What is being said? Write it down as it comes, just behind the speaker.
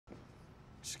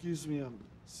Excuse me,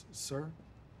 sir?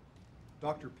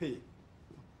 Dr. P.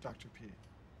 Dr. P.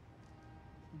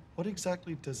 What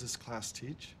exactly does this class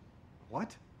teach?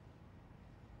 What?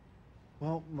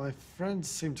 Well, my friends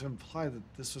seem to imply that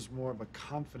this was more of a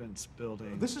confidence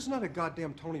building. This is not a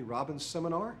goddamn Tony Robbins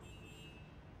seminar.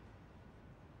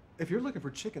 If you're looking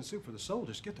for chicken soup for the soul,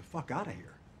 just get the fuck out of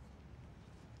here.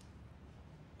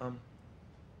 I'm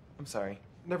sorry.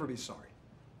 Never be sorry.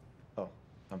 Oh,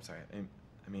 I'm sorry.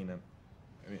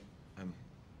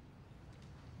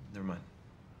 Never mind.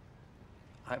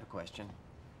 I have a question.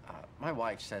 My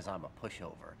wife says I'm a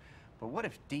pushover, but what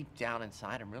if deep down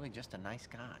inside I'm really just a nice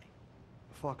guy?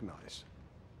 Fuck nice.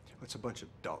 That's a bunch of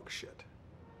dog shit.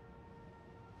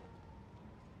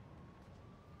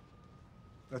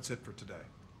 That's it for today.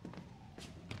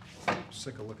 I'm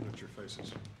sick of looking at your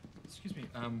faces. Excuse me,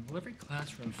 will every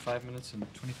class run 5 minutes and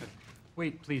 25...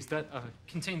 Wait, please, that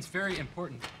contains very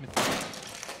important material.